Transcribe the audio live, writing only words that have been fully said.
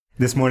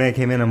This morning I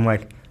came in, I'm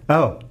like,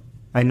 oh,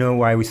 I know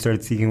why we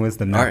started Seeking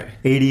Wisdom now. All right.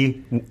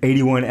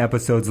 81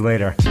 episodes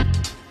later.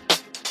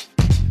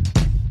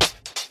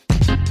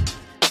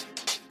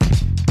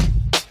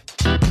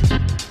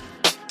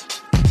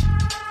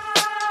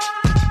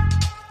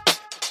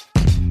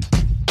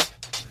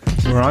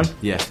 We're on?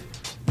 Yeah.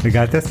 We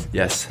got this?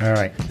 Yes. All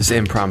right. This is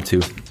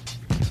impromptu.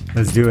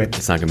 Let's do it.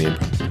 It's not going to be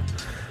impromptu.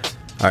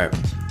 All right.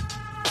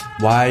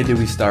 Why did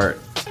we start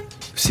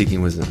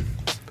Seeking Wisdom?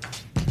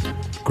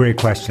 Great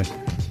question.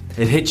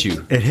 It hit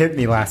you. It hit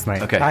me last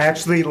night. Okay.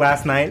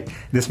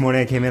 This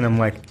morning I came in, I'm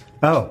like,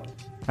 oh,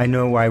 I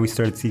know why we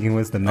started Seeking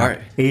Wisdom now. All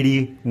right.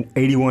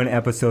 81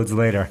 episodes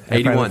later.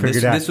 81.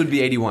 This would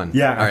be 81.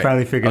 Yeah, All I right.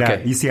 finally figured Okay.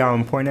 out. You see how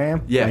on point I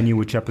am? Yeah. I knew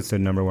which episode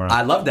number we're on.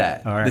 I love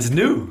that. All right. It's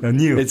new.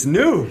 New. It's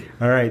new.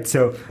 All right.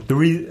 So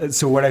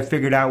so what I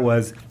figured out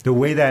was the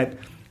way that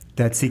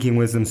Seeking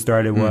Wisdom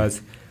started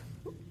was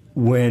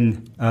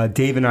when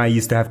Dave and I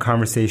used to have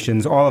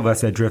conversations. All of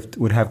us at Drift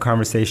would have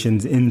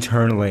conversations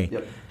internally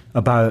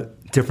about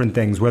different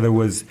things, whether it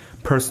was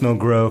personal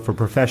growth or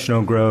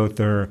professional growth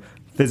or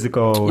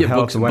physical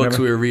health, books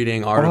we were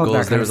reading,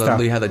 articles.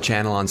 We had a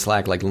channel on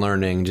Slack, like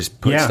learning,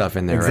 just put stuff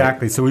in there.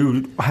 Exactly. Right? So we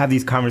would have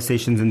these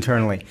conversations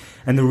internally.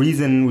 And the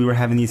reason we were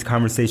having these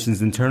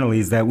conversations internally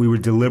is that we were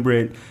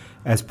deliberate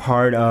as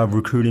part of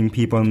recruiting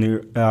people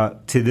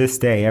to this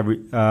day,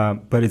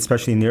 but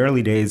especially in the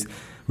early days,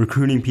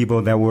 recruiting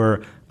people that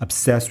were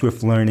obsessed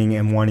with learning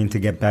and wanting to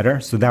get better.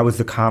 So that was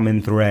the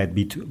common thread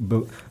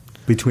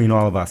between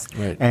all of us.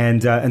 Right.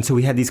 And so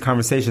we had these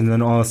conversations,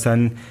 and all of a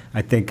sudden,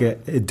 I think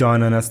it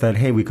dawned on us that,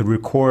 hey, we could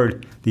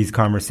record these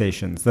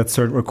conversations. Let's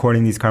start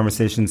recording these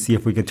conversations, see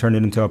if we could turn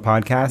it into a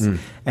podcast.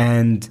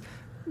 And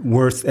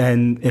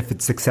if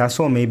it's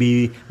successful,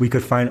 maybe we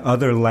could find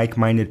other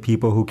like-minded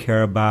people who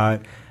care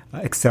about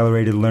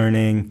accelerated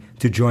learning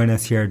to join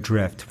us here at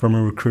Drift from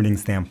a recruiting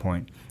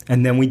standpoint.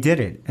 And then we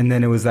did it. And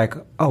then it was like,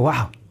 oh,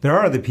 wow, there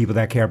are other people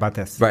that care about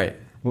this. Right.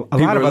 Well,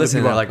 people lot of are other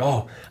listening. people. They're like,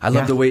 "Oh, I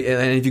love the way."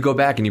 And if you go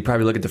back and you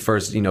probably look at the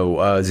first,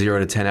 0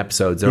 to 10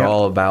 episodes, they're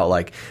all about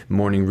like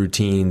morning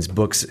routines,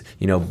 books,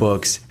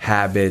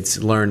 habits,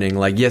 learning.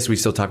 Like, yes, we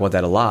still talk about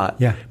that a lot.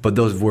 Yeah. But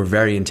those were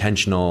very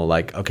intentional.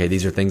 Like, okay,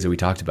 these are things that we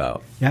talked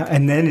about. Yeah.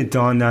 And then it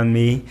dawned on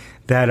me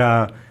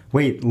that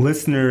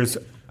listeners,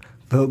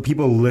 the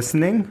people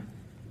listening,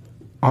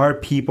 are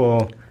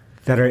people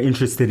that are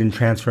interested in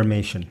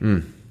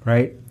transformation,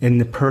 right? In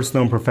the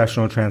personal and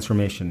professional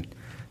transformation.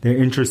 They're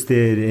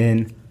interested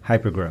in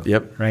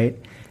hypergrowth, right?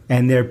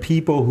 And they're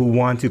people who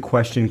want to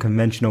question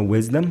conventional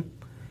wisdom.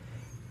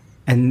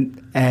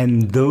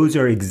 And those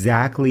are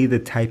exactly the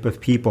type of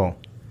people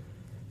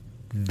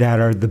that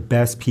are the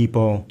best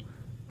people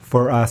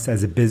for us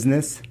as a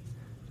business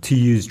to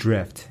use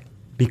Drift.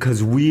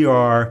 Because we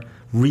are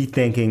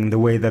rethinking the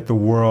way that the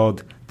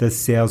world does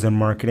sales and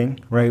marketing,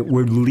 right?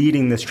 We're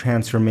leading this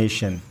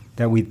transformation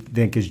that we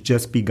think has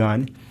just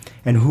begun.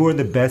 And who are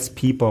the best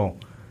people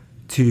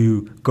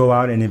to go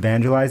out and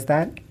evangelize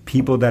that?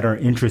 People that are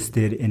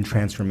interested in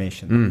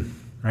transformation,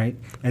 right?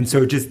 And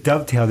so it just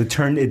dovetailed.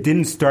 It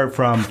didn't start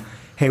from,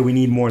 hey, we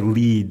need more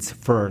leads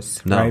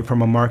first, right?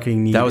 From a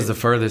marketing need. That was the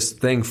furthest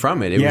thing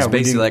from it. It was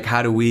basically like,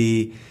 how do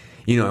we,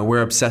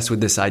 we're obsessed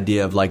with this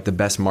idea of like the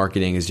best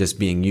marketing is just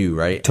being you,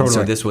 right? Totally.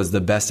 And so this was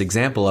the best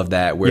example of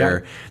that,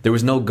 where there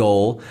was no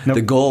goal. Nope.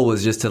 The goal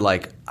was just to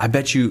like, I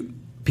bet you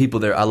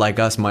people there like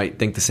us might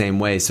think the same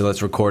way, so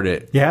let's record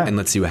it and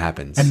let's see what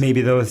happens. And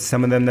maybe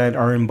some of them that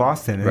are in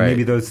Boston, and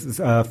maybe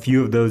those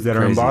few of those that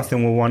are in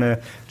Boston will want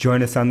to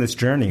join us on this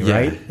journey,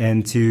 right?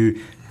 And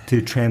to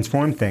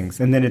transform things.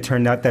 And then it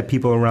turned out that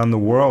people around the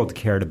world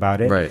cared about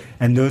it, right?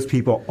 And those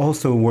people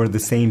also were the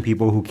same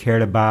people who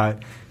cared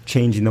about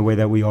changing the way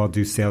that we all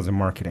do sales and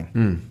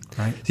marketing.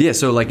 Right? Yeah,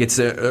 so like it's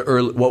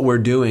what we're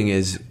doing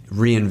is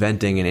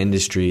reinventing an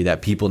industry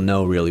that people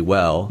know really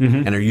well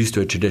and are used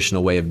to a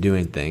traditional way of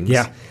doing things.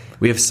 Yeah.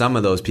 We have some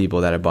of those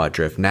people that have bought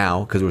Drift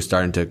now because we're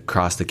starting to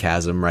cross the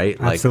chasm, right?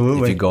 Absolutely.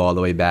 Like if you go all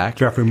the way back.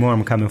 Jeffrey Moore,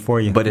 I'm coming for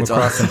you. But it's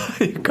all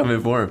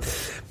coming for him.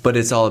 But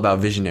it's all about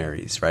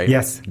visionaries, right?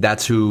 Yes.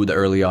 That's who the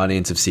early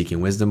audience of Seeking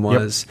Wisdom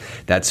was.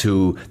 Yep. That's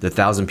who the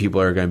 1,000 people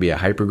are going to be at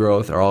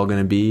Hypergrowth are all going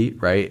to be,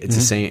 right? It's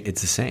the same.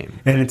 It's the same.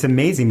 And it's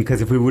amazing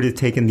because if we would have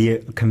taken the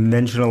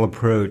conventional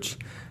approach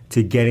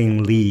to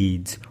getting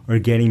leads or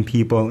getting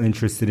people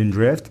interested in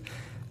Drift,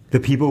 the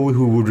people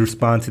who would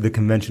respond to the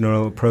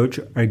conventional approach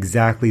are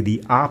exactly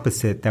the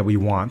opposite that we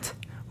want,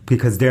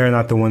 because they're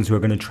not the ones who are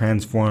going to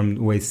transform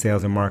the way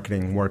sales and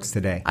marketing works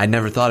today. I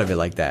never thought of it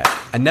like that.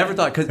 I never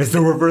thought, because it's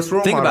the reverse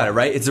role think model. About it,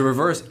 right? It's the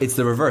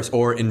reverse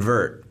or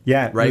invert.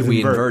 Yeah, right.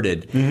 We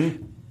inverted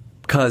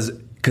because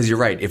you're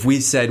right. If we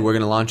said we're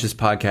going to launch this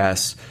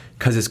podcast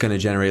because it's going to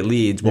generate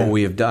leads, what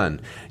we have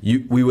done.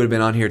 We would have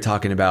been on here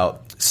talking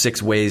about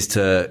 6 ways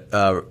to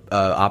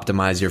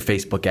optimize your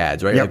Facebook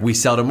ads, right? Yep. Like we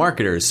sell to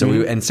marketers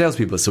and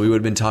salespeople, so we would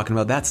have been talking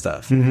about that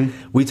stuff.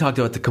 We talked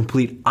about the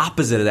complete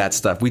opposite of that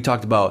stuff. We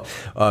talked about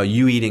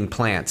you eating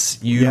plants,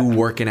 you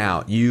working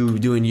out, you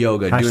doing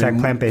yoga, hashtag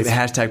plant-based.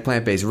 Hashtag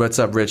plant-based. What's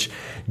up, Rich?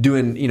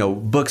 Doing,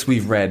 books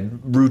we've read,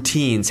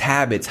 routines,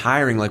 habits,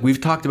 hiring. Like we've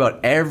talked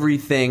about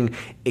everything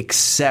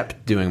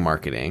except doing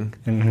marketing,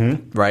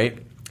 right?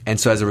 And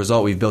so as a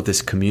result, we've built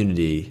this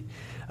community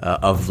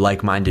of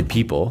like-minded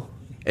people.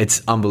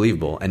 It's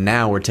unbelievable. And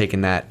now we're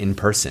taking that in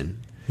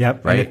person.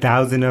 Yep. Right? And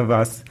 1,000 of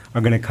us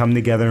are going to come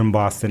together in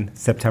Boston,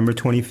 September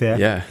 25th.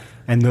 Yeah.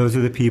 And those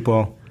are the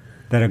people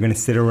that are going to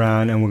sit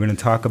around and we're going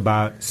to talk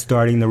about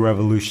starting the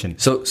revolution.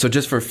 So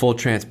just for full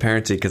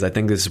transparency, because I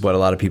think this is what a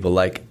lot of people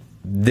like,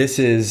 this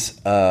is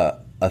a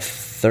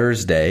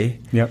Thursday.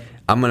 Yep.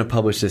 I'm going to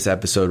publish this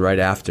episode right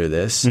after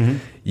this.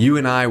 You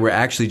and I were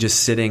actually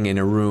just sitting in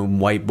a room,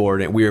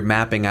 whiteboard, and we were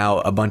mapping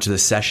out a bunch of the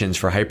sessions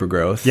for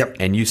Hypergrowth. Yep.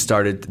 And you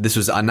started, this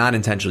was not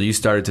intentional, you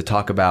started to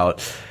talk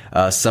about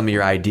some of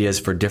your ideas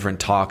for different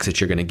talks that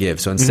you're going to give.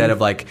 So instead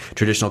of like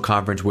traditional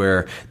conference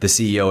where the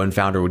CEO and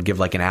founder would give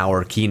like an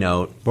hour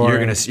keynote,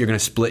 you're going to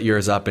split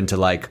yours up into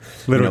like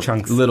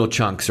little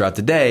chunks throughout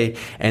the day.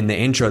 And the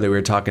intro that we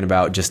were talking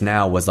about just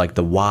now was like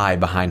the why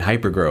behind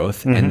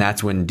Hypergrowth. And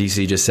that's when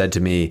DC just said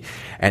to me,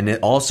 and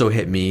it also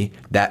hit me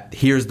that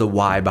here's the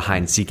why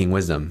behind Seeking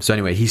Wisdom. So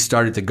anyway, he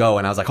started to go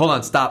and I was like, hold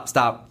on, stop.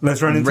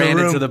 Let's run into the room.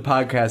 Ran into the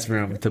podcast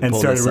room to and pull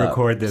started this to up.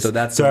 record this.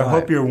 So I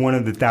hope you're one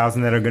of the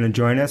 1,000 that are going to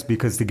join us,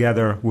 because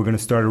together we're going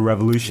to start a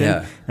revolution.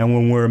 Yeah. And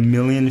when we're 1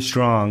 million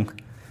strong,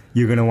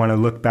 you're going to want to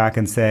look back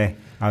and say,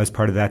 I was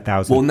part of that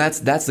 1,000. Well, and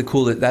that's the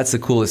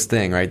coolest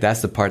thing, right?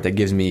 That's the part that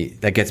gets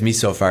me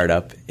so fired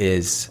up.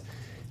 Is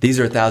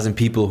these are 1,000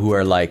 people who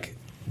are like,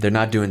 they're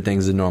not doing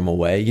things the normal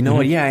way. You know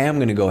what? Yeah, I am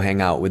going to go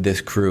hang out with this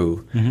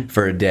crew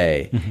for a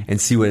day and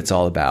see what it's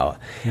all about.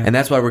 Yeah. And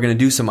that's why we're going to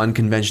do some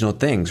unconventional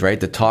things, right?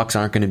 The talks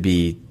aren't going to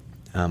be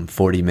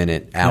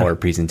 40-minute, hour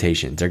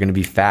presentations. They're going to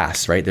be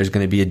fast, right? There's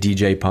going to be a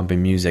DJ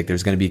pumping music.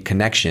 There's going to be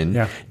connection.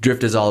 Yeah.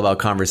 Drift is all about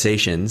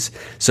conversations.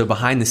 So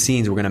behind the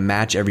scenes, we're going to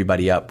match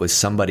everybody up with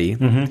somebody,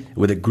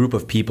 with a group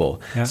of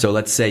people. Yeah. So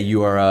let's say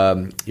you're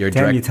you're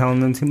telling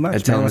them too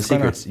much. Telling them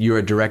secrets. You're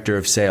a director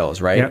of sales,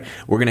 right? Yep.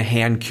 We're going to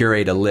hand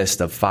curate a list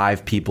of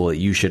 5 people that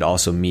you should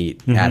also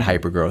meet at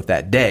Hypergrowth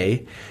that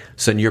day.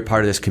 So you're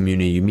part of this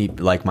community, you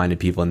meet like-minded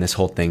people, and this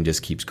whole thing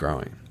just keeps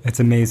growing. It's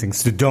amazing.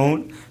 So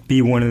don't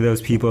be one of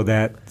those people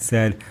that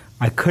said,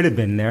 I could have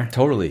been there.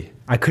 Totally.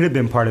 I could have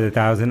been part of the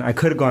 1,000. I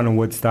could have gone to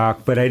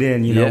Woodstock, but I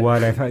didn't. You know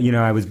what?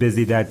 I was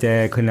busy that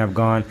day. I couldn't have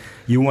gone.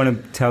 You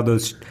want to tell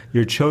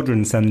your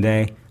children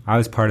someday, I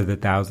was part of the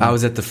 1,000. I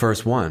was at the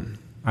first one.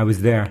 I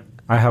was there.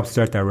 I helped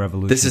start that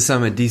revolution. This is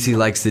something DC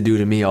likes to do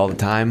to me all the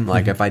time.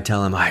 Like if I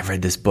tell him, I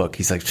read this book,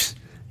 he's like,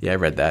 yeah, I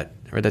read that.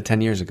 I read that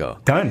 10 years ago.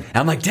 Done. And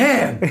I'm like,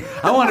 damn,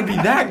 I want to be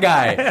that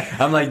guy.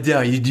 I'm like,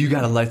 yeah, you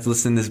got to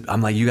listen to this.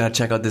 I'm like, you got to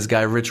check out this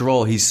guy, Rich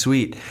Roll. He's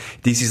sweet.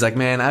 DC's like,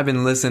 man, I've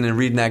been listening and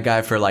reading that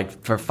guy for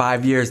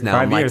 5 years now.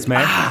 5 years,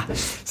 man.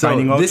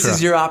 So this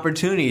is your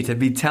opportunity to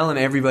be telling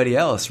everybody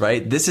else,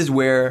 right? This is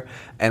where,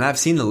 and I've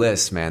seen the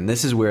list, man.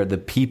 This is where the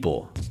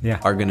people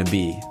are going to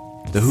be.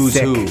 The who's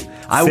who.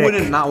 I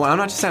wouldn't not. I'm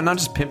not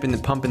just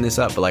pumping this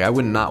up, but like I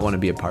would not want to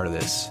be a part of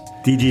this.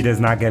 DG does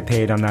not get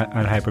paid on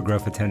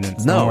Hypergrowth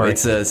attendance. No,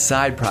 it's a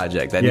side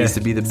project that needs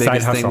to be the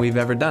biggest thing we've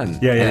ever done.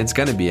 Yeah, and it's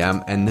going to be.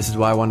 And this is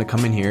why I want to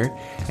come in here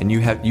and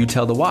you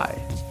tell the why.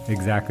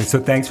 Exactly. So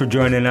thanks for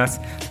joining us.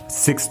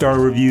 6-star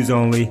reviews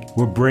only.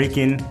 We're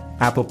breaking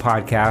Apple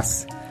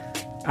Podcasts.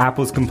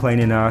 Apple's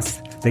complaining to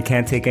us. They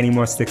can't take any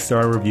more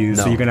 6-star reviews,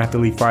 so you're going to have to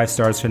leave 5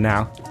 stars for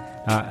now.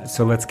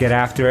 So let's get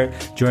after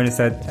it. Join us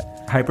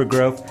at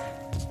Hypergrowth.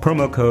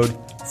 Promo code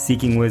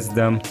Seeking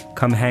Wisdom.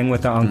 Come hang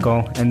with the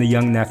uncle and the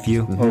young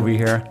nephew over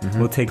here.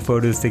 We'll take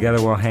photos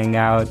together. We'll hang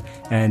out,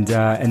 and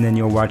then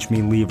you'll watch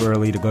me leave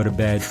early to go to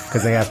bed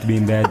because I have to be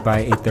in bed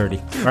by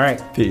 8:30. All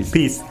right.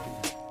 Peace.